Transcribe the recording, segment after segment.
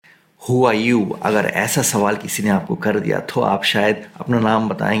Who are you, अगर ऐसा सवाल किसी ने आपको कर दिया तो आप शायद अपना नाम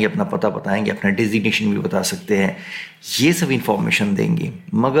बताएंगे, अपना पता बताएंगे, अपना डेजिग्नेशन भी बता सकते हैं, ये सब इन्फॉर्मेशन देंगे।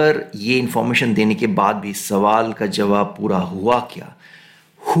 मगर ये इन्फॉर्मेशन देने के बाद भी सवाल का जवाब पूरा हुआ क्या?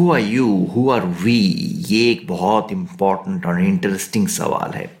 Who are you, who are we, ये एक बहुत इम्पॉर्टेंट और इंटरेस्टिंग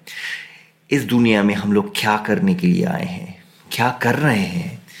सवाल है। इस दुनिया में हम लोग क्या करने के लिए आए हैं, क्या कर रहे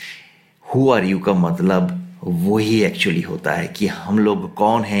हैं? हु आर यू का मतलब वही एक्चुअली होता है कि हम लोग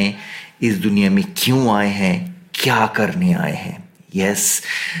कौन हैं, इस दुनिया में क्यों आए हैं, क्या करने आए हैं। यस,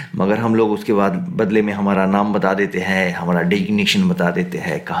 मगर हम लोग उसके बाद बदले में हमारा नाम बता देते हैं, हमारा डेजिग्नेशन बता देते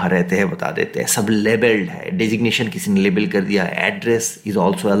हैं, कहाँ रहते हैं बता देते हैं, सब लेबल्ड है। डेजिग्नेशन किसी ने लेबल कर दिया, address is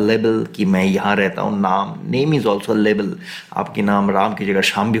also a label कि मैं यहाँ रहता हूँ। Name is also a label, आपके नाम राम की जगह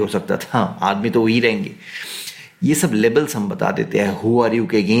श्याम भी हो सकता था, आदमी तो वही रहेंगे। ये सब लेबल्स हम बता देते हैं हु आर यू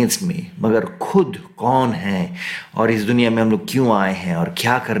के अगेंस्ट में, मगर खुद कौन है और इस दुनिया में हम लोग क्यों आए हैं और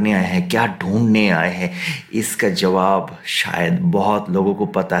क्या करने आए हैं, क्या ढूंढने आए हैं, इसका जवाब शायद बहुत लोगों को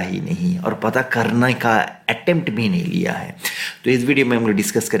पता ही नहीं और पता करने का अटेम्प्ट भी नहीं लिया है। तो इस वीडियो में हम लोग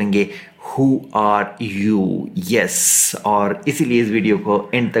डिस्कस करेंगे हु आर यू। यस, और इसीलिए इस वीडियो को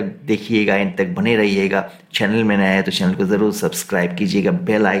एंड तक देखिएगा, एंड तक बने रहिएगा। चैनल में नया है तो चैनल को ज़रूर सब्सक्राइब कीजिएगा,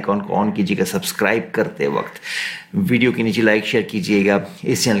 बेल आइकॉन को ऑन कीजिएगा। सब्सक्राइब करते वक्त वीडियो के नीचे लाइक शेयर कीजिएगा।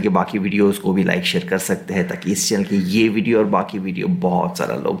 इस चैनल के बाकी वीडियोस को भी लाइक शेयर कर सकते हैं ताकि इस चैनल की ये वीडियो और बाकी वीडियो बहुत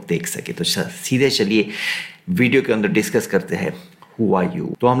सारा लोग देख सके। तो सीधे चलिए वीडियो के अंदर डिस्कस करते हैं हु आर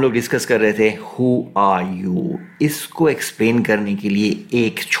यू। तो हम लोग डिस्कस कर रहे थे हु आर यू। इसको एक्सप्लेन करने के लिए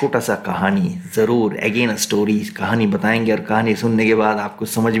एक छोटा सा कहानी, ज़रूर अगेन स्टोरी, कहानी बताएंगे और कहानी सुनने के बाद आपको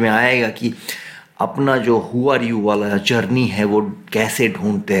समझ में आएगा कि अपना जो हु आर यू वाला जर्नी है वो कैसे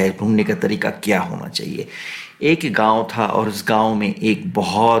ढूंढते हैं, ढूंढने का तरीका क्या होना चाहिए। एक गांव था और उस गांव में एक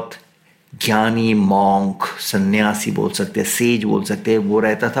बहुत ज्ञानी मॉन्क, सन्यासी बोल सकते हैं, सेज बोल सकते हैं, वो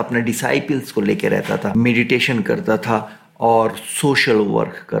रहता था, अपने डिसाइपल्स को लेके रहता था, मेडिटेशन करता था और सोशल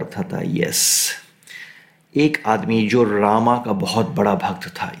वर्क करता था। यस, एक आदमी जो रामा का बहुत बड़ा भक्त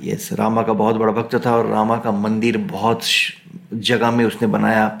था। यस, रामा का बहुत बड़ा भक्त था और रामा का मंदिर बहुत जगह में उसने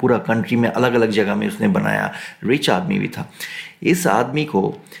बनाया, पूरा कंट्री में अलग अलग जगह में उसने बनाया। रिच आदमी भी था। इस आदमी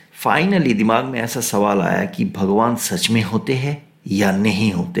को फाइनली दिमाग में ऐसा सवाल आया कि भगवान सच में होते हैं या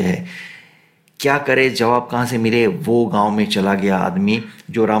नहीं होते हैं, क्या करे, जवाब कहाँ से मिले। वो गांव में चला गया आदमी,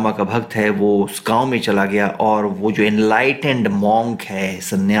 जो रामा का भक्त है, वो उस गांव में चला गया और वो जो एनलाइटेंड मॉन्क है,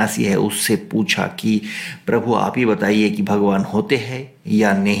 सन्यासी है, उससे पूछा कि प्रभु आप ही बताइए कि भगवान होते हैं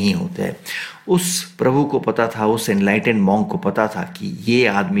या नहीं होते हैं। उस प्रभु को पता था, उस एनलाइटेंड मॉन्क को पता था कि ये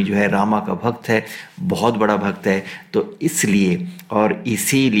आदमी जो है रामा का भक्त है, बहुत बड़ा भक्त है, तो इसलिए और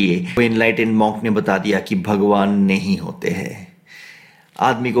इसीलिए वो एनलाइटेंड मॉन्क ने बता दिया कि भगवान नहीं होते हैं।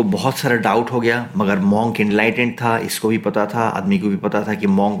 आदमी को बहुत सारा डाउट हो गया, मगर मॉन्क एनलाइटेंड था, इसको भी पता था, आदमी को भी पता था कि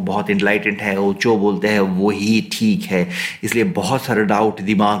मॉन्क बहुत एनलाइटेंड है, वो जो बोलते हैं वही ठीक है, इसलिए बहुत सारा डाउट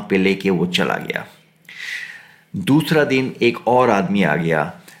दिमाग पे लेके वो चला गया। दूसरा दिन एक और आदमी आ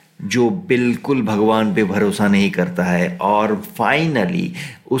गया जो बिल्कुल भगवान पे भरोसा नहीं करता है और फाइनली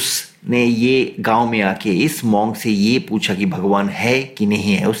उसने ये गांव में आके इस मॉन्क से ये पूछा कि भगवान है कि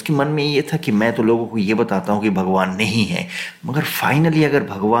नहीं है। उसके मन में ये था कि मैं तो लोगों को ये बताता हूँ कि भगवान नहीं है, मगर फाइनली अगर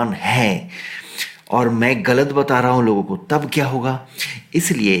भगवान है और मैं गलत बता रहा हूँ लोगों को, तब क्या होगा।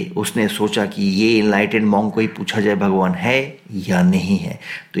 इसलिए उसने सोचा कि ये एनलाइटेंड मॉन्क को ही पूछा जाए भगवान है या नहीं है।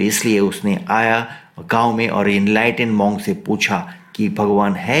 तो इसलिए उसने आया गांव में और एनलाइटेंड मॉन्क से पूछा कि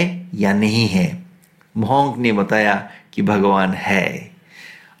भगवान है या नहीं है। मॉन्क ने बताया कि भगवान है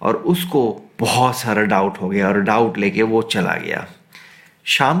और उसको बहुत सारा डाउट हो गया और डाउट लेके वो चला गया।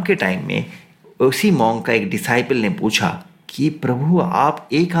 शाम के टाइम में उसी मॉन्क का एक डिसाइपल ने पूछा कि प्रभु आप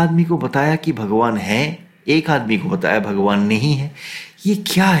एक आदमी को बताया कि भगवान है, एक आदमी को बताया भगवान नहीं है, ये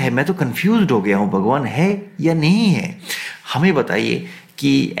क्या है, मैं तो कंफ्यूज्ड हो गया हूँ, भगवान है या नहीं है, हमें बताइए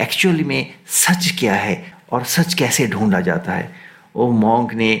कि एक्चुअली में सच क्या है और सच कैसे ढूंढा जाता है। वो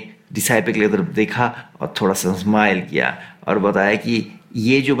मॉन्क ने डिसाइपल की तरफ देखा और थोड़ा सा स्माइल किया और बताया कि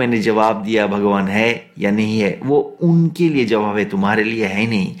ये जो मैंने जवाब दिया भगवान है या नहीं है, वो उनके लिए जवाब है, तुम्हारे लिए है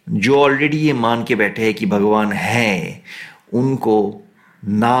नहीं। जो ऑलरेडी ये मान के बैठे हैं कि भगवान है, उनको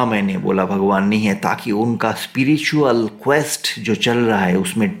ना मैंने बोला भगवान नहीं है, ताकि उनका स्पिरिचुअल क्वेस्ट जो चल रहा है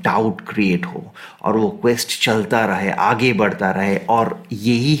उसमें डाउट क्रिएट हो और वो क्वेस्ट चलता रहे, आगे बढ़ता रहे। और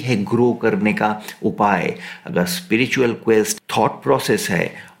यही है ग्रो करने का उपाय। अगर स्पिरिचुअल क्वेस्ट थॉट प्रोसेस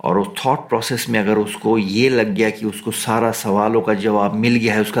है और उस थॉट प्रोसेस में अगर उसको ये लग गया कि उसको सारा सवालों का जवाब मिल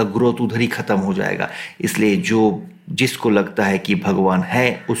गया है, उसका ग्रोथ उधर ही ख़त्म हो जाएगा। इसलिए जो जिसको लगता है कि भगवान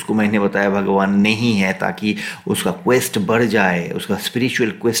है उसको मैंने बताया भगवान नहीं है, ताकि उसका क्वेस्ट बढ़ जाए, उसका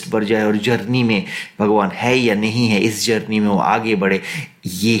स्पिरिचुअल क्वेस्ट बढ़ जाए और जर्नी में भगवान है या नहीं है, इस जर्नी में वो आगे बढ़े।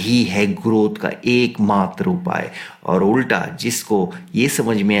 यही है ग्रोथ का एकमात्र उपाय। और उल्टा जिसको ये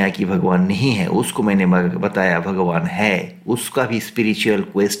समझ में आया कि भगवान नहीं है, उसको मैंने बताया भगवान है, उसका भी स्पिरिचुअल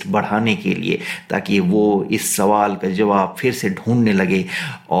क्वेस्ट बढ़ाने के लिए, ताकि वो इस सवाल का जवाब फिर से ढूंढने लगे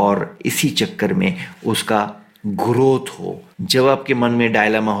और इसी चक्कर में उसका ग्रोथ हो। जब आपके मन में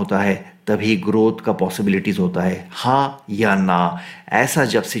डायलेमा होता है तभी ग्रोथ का पॉसिबिलिटीज होता है, हाँ या ना। ऐसा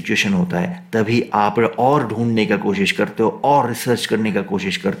जब सिचुएशन होता है तभी आप और ढूंढने का कोशिश करते हो और रिसर्च करने का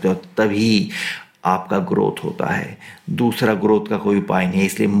कोशिश करते हो, तभी आपका ग्रोथ होता है। दूसरा ग्रोथ का कोई उपाय नहीं है।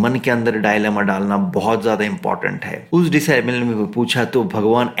 इसलिए मन के अंदर डायलेमा डालना बहुत ज़्यादा इंपॉर्टेंट है। उस डिसाइबल में पूछा तो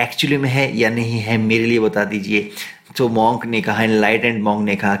भगवान एक्चुअली में है या नहीं है, मेरे लिए बता दीजिए। तो मॉन्क ने कहा, एनलाइटेंड मॉन्क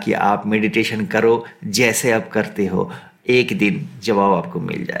ने कहा कि आप मेडिटेशन करो जैसे आप करते हो, एक दिन जवाब आपको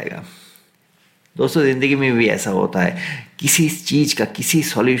मिल जाएगा। दोस्तों, ज़िंदगी में भी ऐसा होता है, किसी चीज़ का, किसी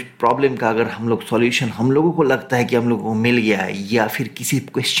प्रॉब्लम का अगर हम लोगों को लगता है कि हम लोगों को मिल गया है, या फिर किसी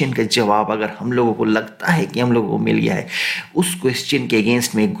क्वेश्चन का जवाब अगर हम लोगों को लगता है कि हम लोगों को मिल गया है, उस क्वेश्चन के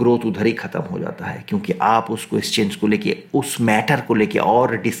अगेंस्ट में ग्रोथ उधर ही ख़त्म हो जाता है। क्योंकि आप उस क्वेश्चन को लेके, उस मैटर को लेके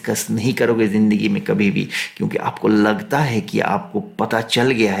और डिस्कस नहीं करोगे ज़िंदगी में कभी भी, क्योंकि आपको लगता है कि आपको पता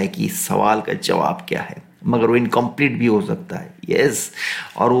चल गया है कि इस सवाल का जवाब क्या है। मगर वो इनकम्प्लीट भी हो सकता है, यस,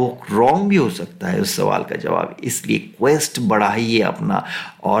 और वो रॉन्ग भी हो सकता है उस सवाल का जवाब। इसलिए क्वेस्ट बढ़ाइए अपना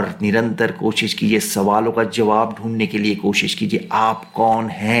और निरंतर कोशिश कीजिए, सवालों का जवाब ढूंढने के लिए कोशिश कीजिए। आप कौन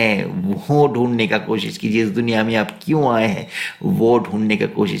हैं वो ढूंढने का कोशिश कीजिए। इस दुनिया में आप क्यों आए हैं वो ढूंढने का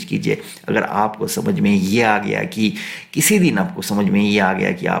कोशिश कीजिए। अगर आपको समझ में ये आ गया कि किसी दिन आपको समझ में ये आ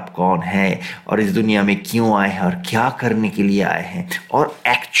गया कि आप कौन हैं और इस दुनिया में क्यों आए हैं और क्या करने के लिए आए हैं और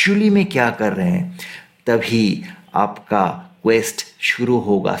एक्चुअली में क्या कर रहे हैं, तभी आपका क्वेस्ट शुरू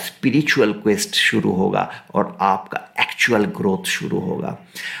होगा, स्पिरिचुअल क्वेस्ट शुरू होगा और आपका एक्चुअल ग्रोथ शुरू होगा।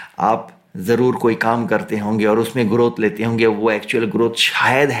 आप ज़रूर कोई काम करते होंगे और उसमें ग्रोथ लेते होंगे, वो एक्चुअल ग्रोथ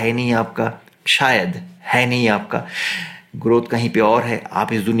शायद है नहीं आपका, शायद है नहीं आपका, ग्रोथ कहीं पे और है।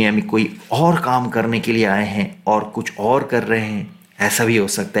 आप इस दुनिया में कोई और काम करने के लिए आए हैं और कुछ और कर रहे हैं, ऐसा भी हो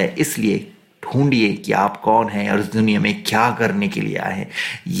सकता है। इसलिए ढूंढिए कि आप कौन हैं और इस दुनिया में क्या करने के लिए आए हैं।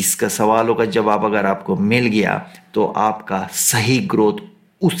 इसका सवालों का जवाब अगर आपको मिल गया तो आपका सही ग्रोथ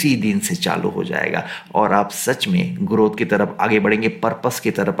उसी दिन से चालू हो जाएगा और आप सच में ग्रोथ की तरफ आगे बढ़ेंगे, पर्पस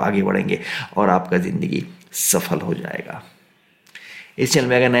की तरफ आगे बढ़ेंगे और आपका ज़िंदगी सफल हो जाएगा। इस चैनल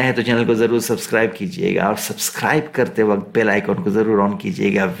में अगर नए हैं तो चैनल को ज़रूर सब्सक्राइब कीजिएगा और सब्सक्राइब करते वक्त बेल आइकन को ज़रूर ऑन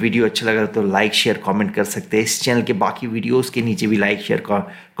कीजिएगा। वीडियो अच्छा लगा तो लाइक शेयर कमेंट कर सकते हैं। इस चैनल के बाकी वीडियोस के नीचे भी लाइक शेयर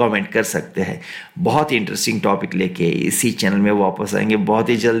कमेंट कर सकते हैं। बहुत ही इंटरेस्टिंग टॉपिक लेके इसी चैनल में वापस आएंगे बहुत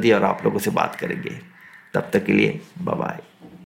ही जल्दी और आप लोगों से बात करेंगे। तब तक के लिए बाय बाय।